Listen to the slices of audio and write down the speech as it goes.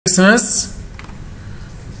yapacaksınız?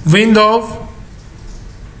 Window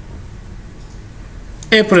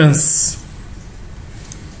Appearance.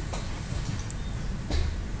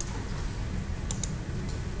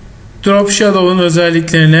 Drop Shadow'un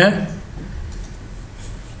özelliklerine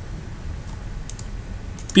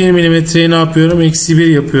 1 milimetreyi ne yapıyorum?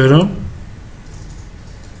 -1 yapıyorum.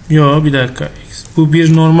 Yo, bir dakika. Bu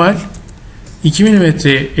bir normal. 2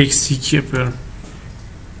 milimetreyi -2 yapıyorum.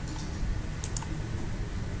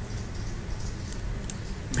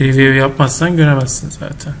 Preview yapmazsan göremezsin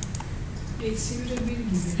zaten.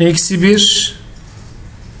 -1.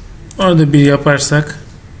 Orada 1 yaparsak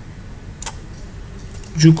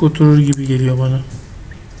cuk oturur gibi geliyor bana.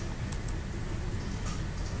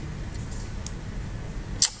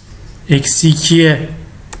 -2'ye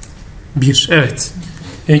 1. Evet.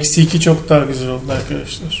 -2 çok daha güzel oldu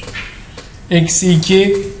arkadaşlar.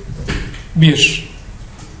 -2 1.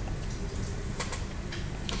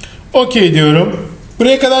 Okey diyorum.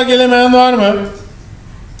 Buraya kadar gelemeyen var mı?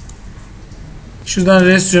 Şuradan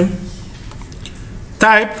resume.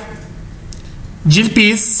 Type.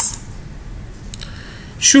 Cs5.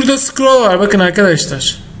 Şurada scroll var. Bakın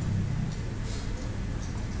arkadaşlar.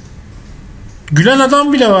 Gülen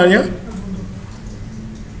adam bile var ya.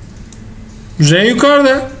 R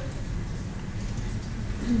yukarıda.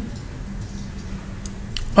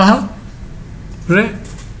 Aha. R.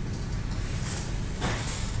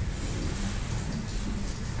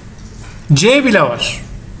 C bile var.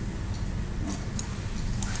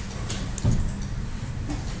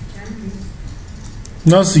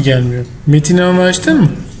 Nasıl gelmiyor? Metini anlaştın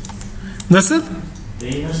mı? Nasıl?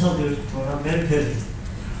 Neyi nasıl alıyoruz? Program verir.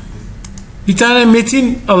 Bir tane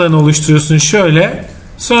metin alanı oluşturuyorsun şöyle.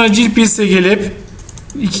 Sonra Cs5'e gelip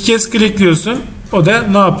 2 kez klikliyorsun. O da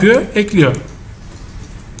ne yapıyor? Ekliyor.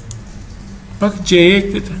 Bak C'ye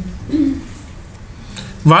ekledi.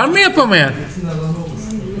 Var mı yapamayan? Metin alanı oluşturuyor.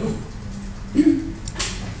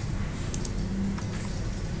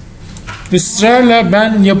 Israrla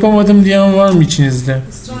ben yapamadım diyen var mı içinizde?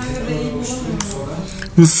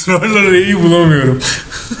 Israrla R'yi bulamıyorum.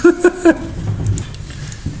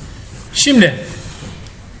 Şimdi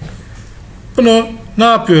bunu ne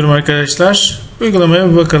yapıyorum arkadaşlar?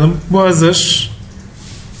 Uygulamaya bir bakalım. Bu hazır.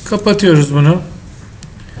 Kapatıyoruz bunu.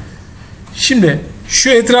 Şimdi şu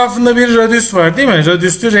etrafında bir radius var değil mi?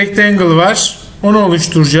 Radius'lu rectangle var. Onu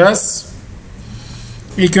oluşturacağız.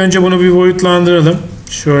 İlk önce bunu bir boyutlandıralım.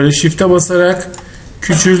 Şöyle shift'e basarak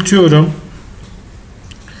küçültüyorum.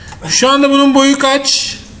 Şu anda bunun boyu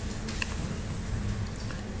kaç?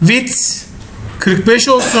 Width 45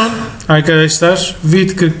 olsun arkadaşlar.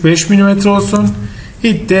 Width 45 mm olsun.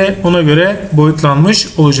 Height de ona göre boyutlanmış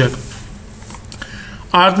olacak.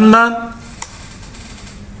 Ardından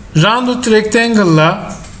rounded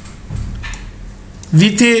rectangle'la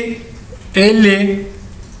width'i 50,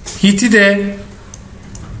 height'i de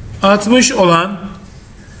 60 olan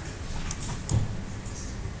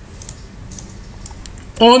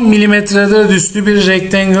 10 milimetrede düzlü bir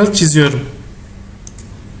rectangle çiziyorum.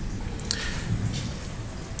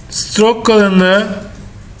 Stroke kalınlığı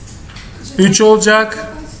 3 olacak.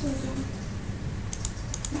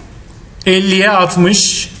 50'ye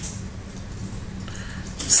 60.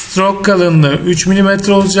 Stroke kalınlığı 3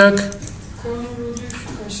 milimetre olacak.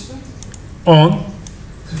 10. 40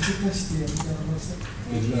 kaç diye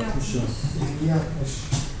bir 50 60. 50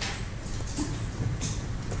 60.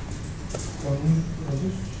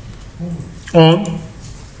 10.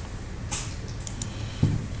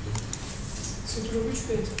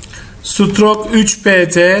 Stroke 3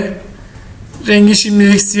 pt. Rengi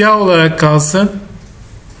şimdilik siyah olarak kalsın.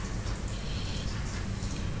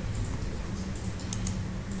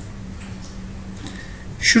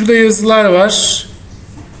 Şurada yazılar var.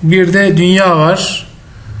 Bir de dünya var.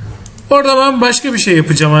 Orada ben başka bir şey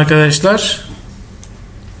yapacağım arkadaşlar.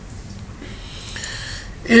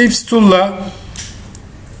 Ellipse tool'la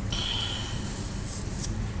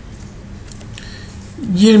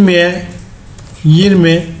 20'ye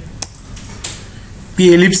 20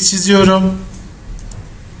 bir elips çiziyorum.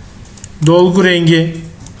 Dolgu rengi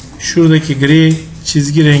şuradaki gri,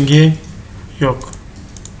 çizgi rengi yok.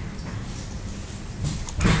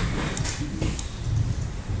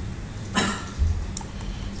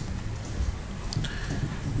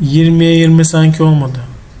 ...20'ye 20 sanki olmadı.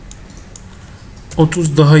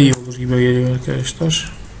 30 daha iyi olur gibi geliyor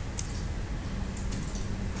arkadaşlar.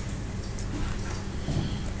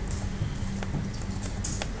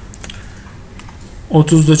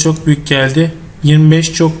 ...30 da çok büyük geldi.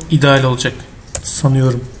 25 çok ideal olacak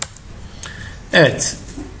sanıyorum. Evet.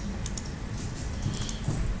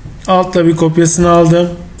 Altta bir kopyasını aldım.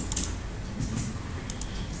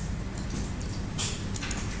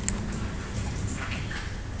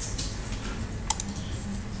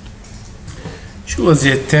 Şu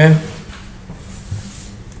vaziyette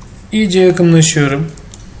iyice yakınlaşıyorum.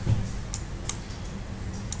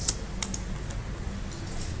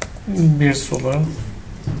 Bir sola.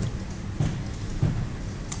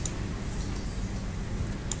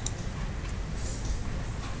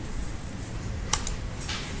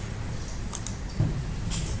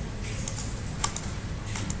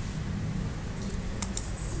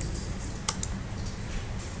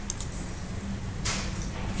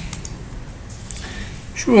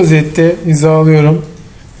 Şu vaziyette hizalıyorum.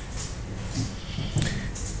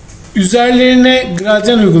 Üzerlerine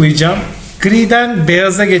gradyan uygulayacağım. Griden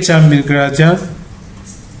beyaza geçen bir gradyan.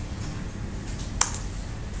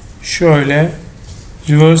 Şöyle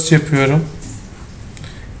reverse yapıyorum.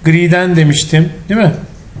 Griden demiştim, değil mi?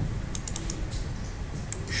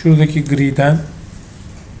 Şuradaki griden.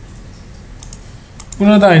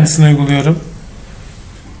 Buna da aynısını uyguluyorum.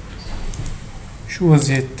 Şu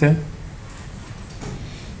vaziyette.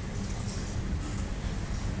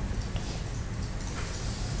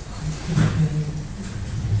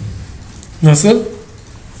 Nasıl?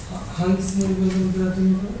 Hangisini uyguladığını gördün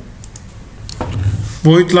mü?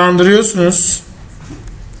 Boyutlandırıyorsunuz.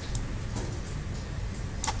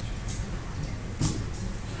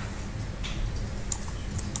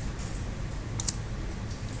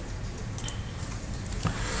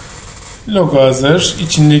 Logo hazır.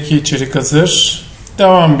 İçindeki içerik hazır.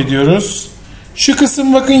 Devam ediyoruz. Şu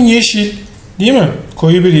kısım bakın yeşil. Değil mi?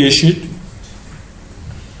 Koyu bir yeşil.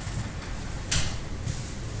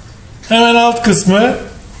 Hemen alt kısmı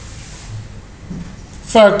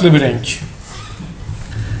farklı bir renk.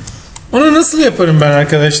 Onu nasıl yaparım ben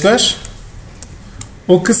arkadaşlar?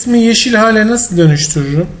 O kısmı yeşil hale nasıl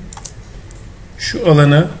dönüştürürüm? Şu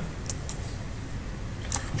alanı.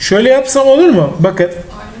 Şöyle yapsam olur mu? Bakın.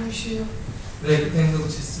 Aynı bir şey yok. Rectangle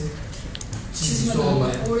çizsi. Çizgisi Çizmeden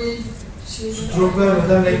olmayan. orayı Stroke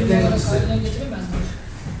vermeden rectangle çizelim. haline getiremez mi?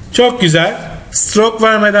 Çok güzel. Stroke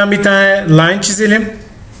vermeden bir tane line çizelim.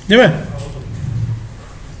 Değil mi?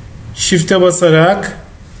 Shift'e basarak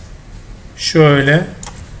şöyle.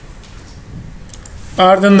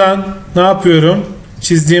 Ardından ne yapıyorum?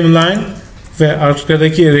 Çizdiğim line ve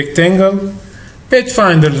arkadaki rectangle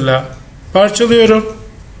Pathfinder ile parçalıyorum.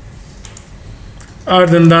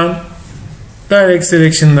 Ardından Direct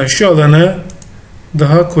Selection'da şu alanı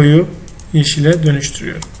daha koyu yeşile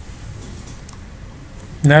dönüştürüyorum.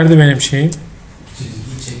 Nerede benim şeyim?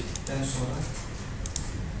 Çizgiyi çektikten sonra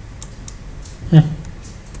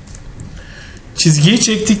Çizgiyi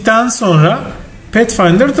çektikten sonra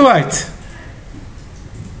Pathfinder Divide.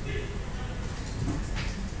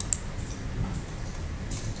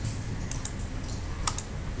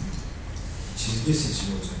 çizgi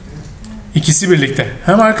seçili olacak değil mi? İkisi birlikte.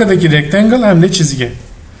 Hem arkadaki rectangle hem de çizgi.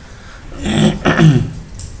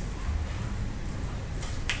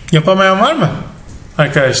 Yapamayan var mı?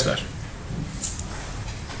 Arkadaşlar.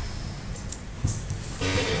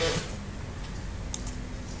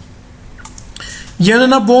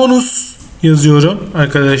 Yanına bonus yazıyorum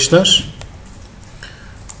arkadaşlar.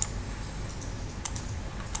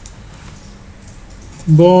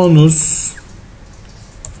 Bonus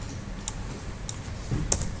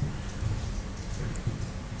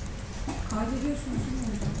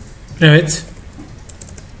evet.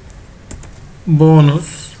 Bonus.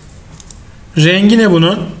 Rengi ne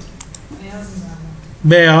bunun? Beyaz mı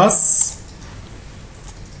yani? Beyaz.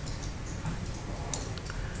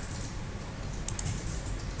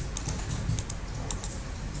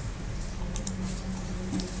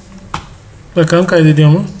 Bakalım kaydediyor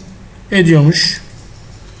mu? Ediyormuş.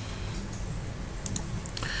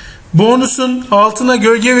 Bonusun altına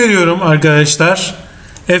gölge veriyorum arkadaşlar.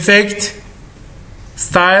 Effect,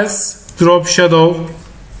 Styles, Drop Shadow.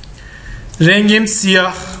 Rengim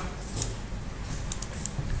siyah.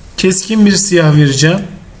 Keskin bir siyah vereceğim.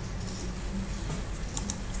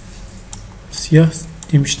 Siyah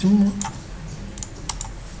demiştim mi?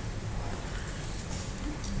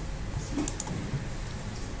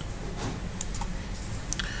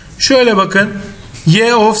 Şöyle bakın.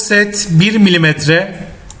 Y offset 1 mm.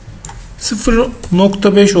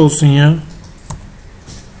 0.5 olsun ya.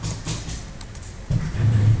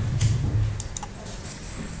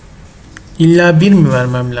 İlla 1 mi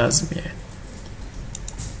vermem lazım yani?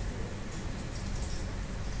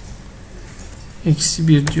 Eksi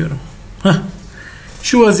 1 diyorum. Heh.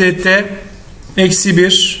 Şu vaziyette eksi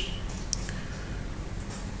 1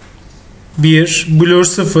 1 blur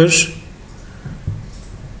 0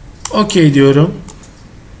 okey diyorum.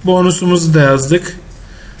 Bonusumuzu da yazdık.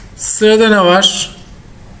 Sırada ne var?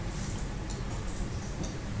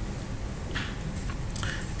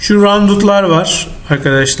 Şu rounded'lar var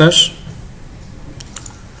arkadaşlar.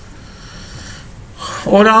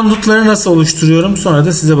 O roundutları nasıl oluşturuyorum? Sonra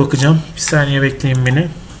da size bakacağım. Bir saniye bekleyin beni.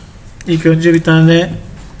 İlk önce bir tane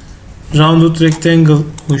rounded rectangle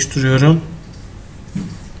oluşturuyorum.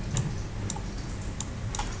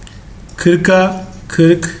 40'a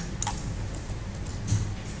 40,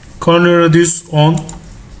 corner radius 10.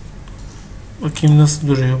 Bakayım nasıl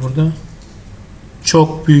duruyor burada.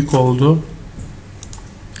 Çok büyük oldu.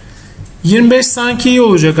 25 sanki iyi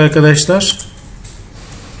olacak arkadaşlar.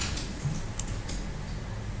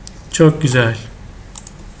 Çok güzel.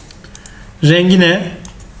 Rengi ne?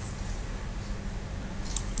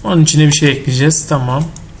 Onun içine bir şey ekleyeceğiz. Tamam.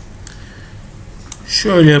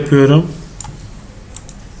 Şöyle yapıyorum.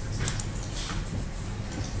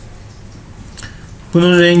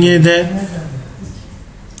 Bunun rengini de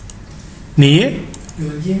neyi?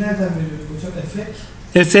 Gölgeyi nereden veriyoruz hocam? Efekt.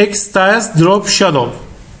 Effect, Styles, Drop, Shadow.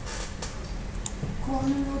 Corner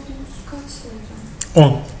radius kaç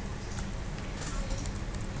hocam? 10.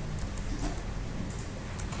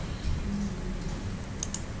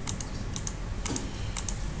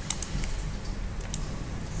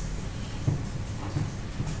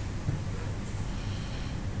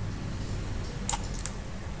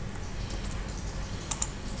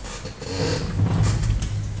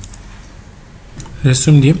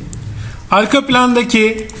 Resim diyeyim. Arka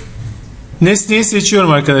plandaki nesneyi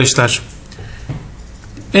seçiyorum arkadaşlar.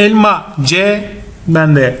 Elma C,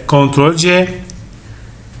 ben de Ctrl C.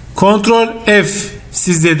 Ctrl F,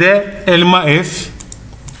 sizde de elma F.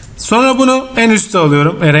 Sonra bunu en üste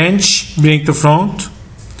alıyorum. Arrange, Bring to Front.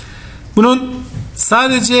 Bunun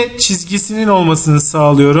sadece çizgisinin olmasını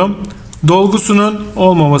sağlıyorum. Dolgusunun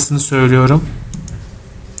olmamasını söylüyorum.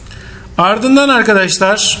 Ardından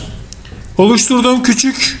arkadaşlar oluşturduğum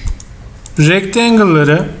küçük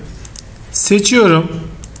rectangle'ları seçiyorum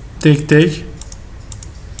tek tek.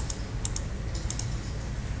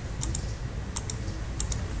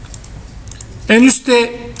 En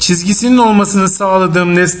üstte çizgisinin olmasını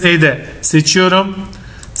sağladığım nesneyi de seçiyorum.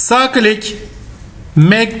 Sağ klik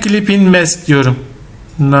Make Clip in Mask diyorum.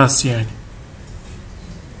 Nasıl yani?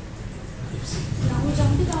 Ya hocam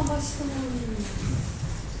bir daha baştan alayım.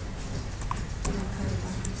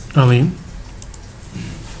 Alayım.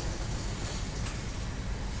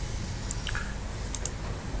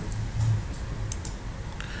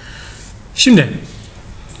 Şimdi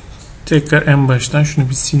tekrar en baştan şunu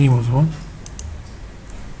bir sileyim o zaman.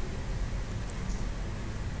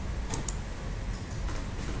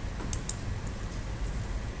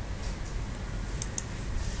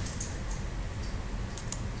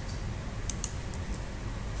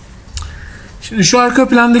 Şimdi şu arka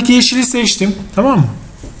plandaki yeşili seçtim. Tamam mı?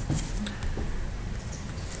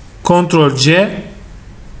 Ctrl C,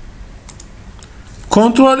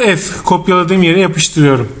 Ctrl F, kopyaladığım yere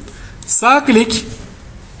yapıştırıyorum. Sağ klik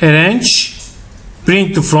Arrange,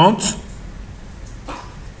 Bring to Front.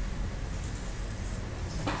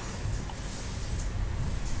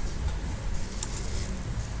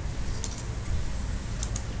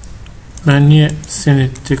 Ben niye seni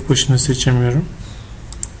tek başına seçemiyorum?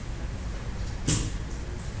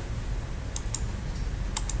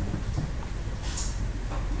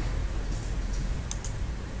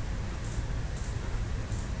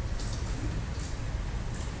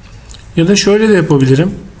 Ya da şöyle de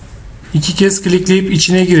yapabilirim. 2 kez klikleyip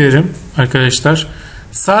içine girerim arkadaşlar.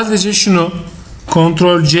 Sadece şunu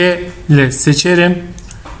Ctrl C ile seçerim.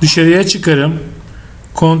 Dışarıya çıkarım.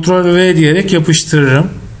 Ctrl V diyerek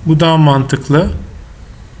yapıştırırım. Bu daha mantıklı.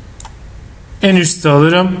 En üstte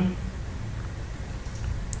alırım.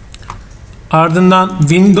 Ardından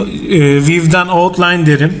View'dan Outline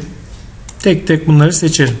derim. Tek tek bunları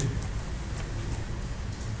seçerim.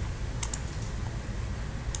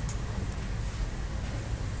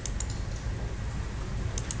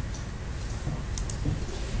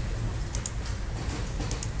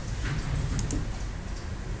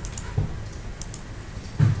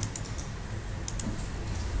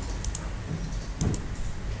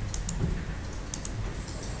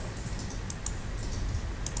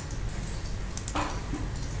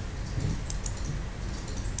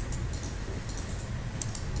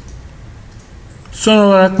 Son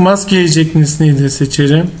olarak maskeleyecek nesneyi de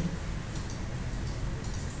seçerim.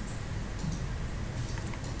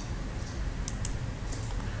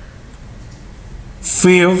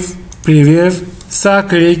 View, Preview, sağ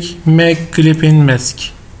klik, Make Clip in Mask.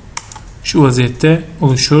 Şu vaziyette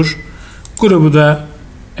oluşur. Grubu da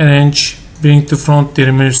Arrange, Bring to Front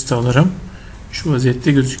derimi üstü alırım. Şu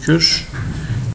vaziyette gözükür.